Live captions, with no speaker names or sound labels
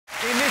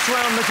In this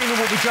round, Modina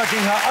will be judging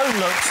her own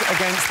looks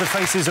against the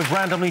faces of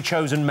randomly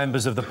chosen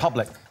members of the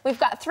public. We've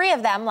got 3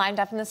 of them lined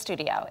up in the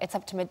studio. It's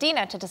up to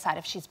Modina to decide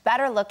if she's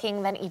better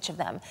looking than each of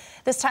them.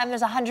 This time,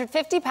 there's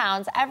 150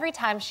 pounds every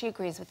time she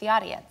agrees with the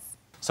audience.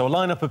 So a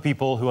lineup of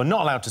people who are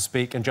not allowed to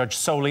speak and judge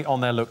solely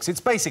on their looks.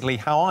 It's basically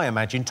how I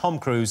imagine Tom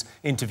Cruise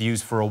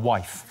interviews for a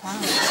wife. Wow.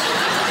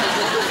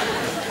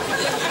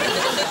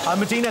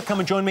 Modina, come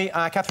and join me.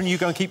 Katherine, you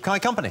go and keep Kai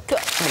company. Good.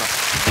 Come on up.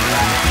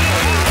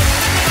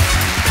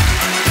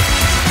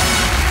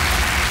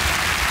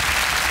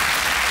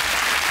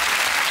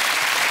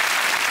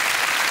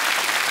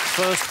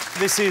 First,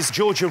 this is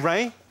Georgia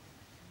Ray.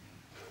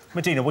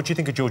 Modina, what do you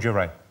think of Georgia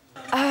Ray?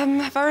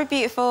 Very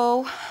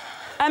beautiful.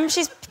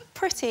 She's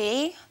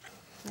pretty.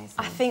 Nice.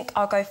 I think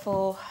I'll go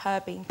for her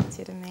being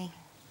prettier than me.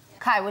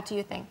 Kai, what do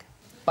you think?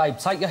 Babe,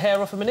 take your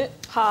hair off a minute.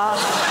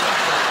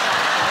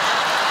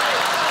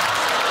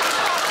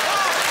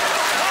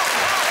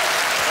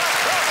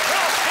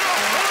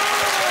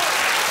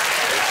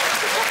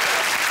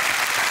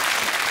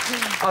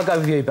 I'll go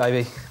with you,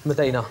 baby.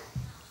 Modina.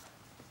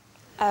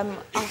 I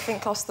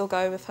think I'll still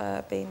go with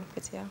her being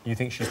prettier. You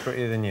think she's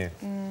prettier than you?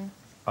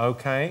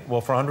 OK, well,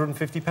 for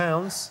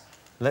 £150,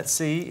 let's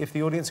see if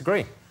the audience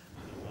agree.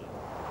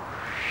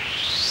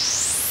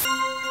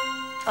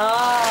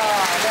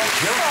 That's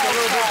just a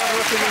little bit better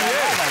looking than you.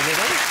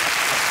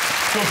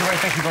 Georgia Ray,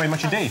 thank you very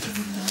much indeed.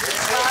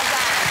 Well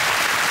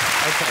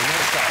done. OK,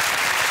 next up.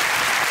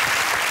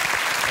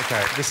 OK,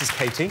 this is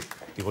Katie.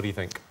 What do you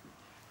think?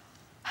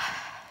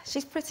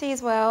 She's pretty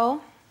as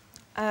well.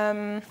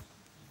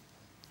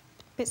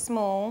 Bit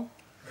small,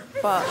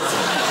 but...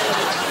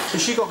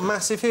 Has she got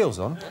massive heels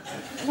on?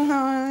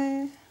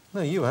 No.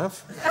 No, you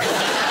have.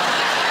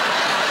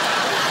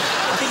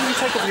 I think if you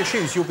take off your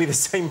shoes, you'll be the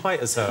same height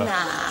as her.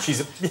 Nah.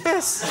 She's a...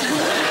 Yes!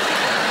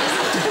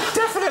 You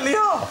definitely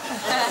are!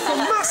 She's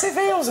got massive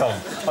heels on.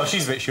 Oh,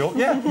 she's a bit short.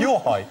 Yeah, your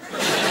height.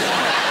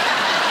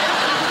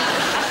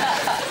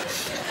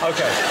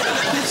 OK.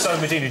 So,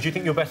 Modina, do you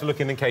think you're better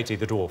looking than Katie,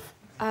 the dwarf?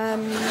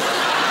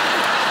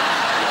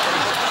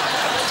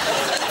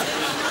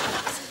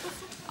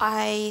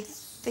 I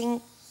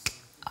think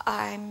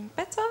I'm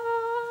better.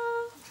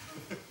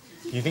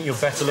 You think you're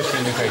better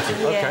looking than Katie?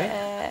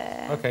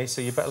 Yeah. OK. OK, so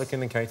you're better looking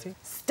than Katie?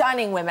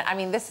 Stunning women. I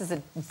mean, this is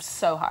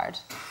so hard.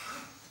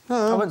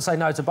 I wouldn't say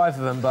no to both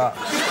of them, but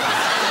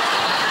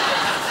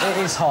it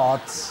is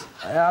hard.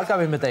 I'll go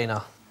with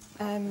Modina.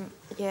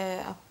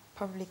 Yeah, I'll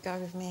probably go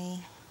with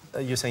me.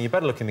 You're saying you're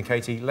better looking than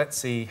Katie. Let's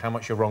see how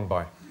much you're wrong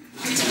by.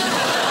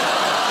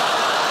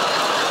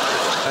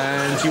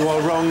 And you are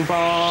wrong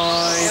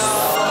by...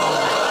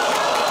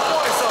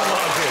 What is some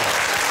margin?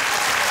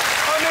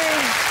 I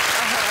mean...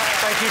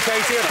 Thank you,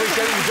 Katie. I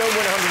appreciate it. You don't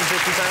win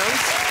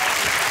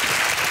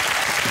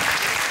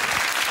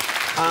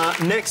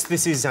 £150. Next,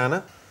 this is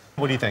Anna.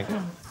 What do you think?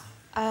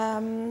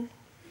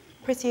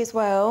 Pretty as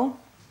well,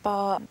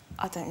 but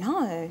I don't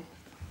know.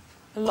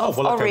 A lot of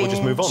well, OK, orange. we'll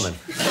just move on, then.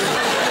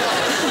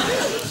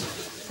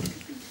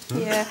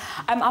 Yeah.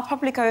 I'll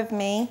probably go with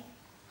me.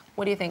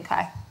 What do you think,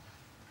 Kai?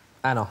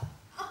 Anna.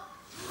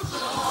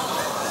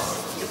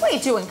 What are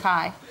you doing,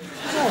 Kai?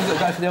 Well, I'm going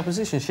to go for the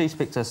opposition. She's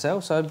picked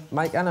herself, so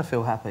make Anna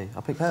feel happy.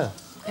 I'll pick her.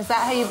 Is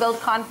that how you build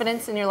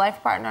confidence in your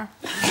life partner?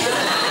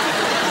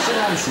 She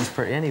knows she's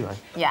pretty anyway.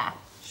 Yeah,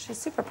 she's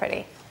super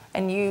pretty.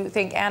 And you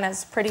think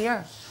Anna's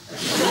prettier?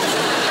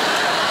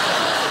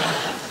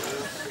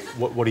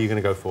 What are you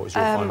going to go for? Is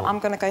your final? I'm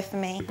going to go for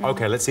me.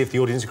 OK, let's see if the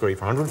audience agree.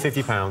 For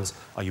 £150,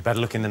 are you better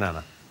looking than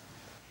Anna?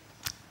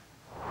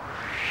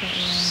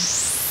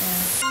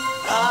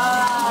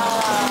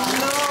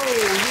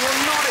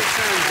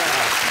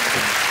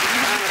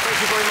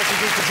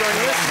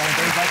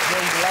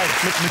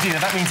 Modina,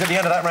 that means at the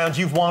end of that round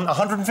you've won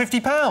 £150.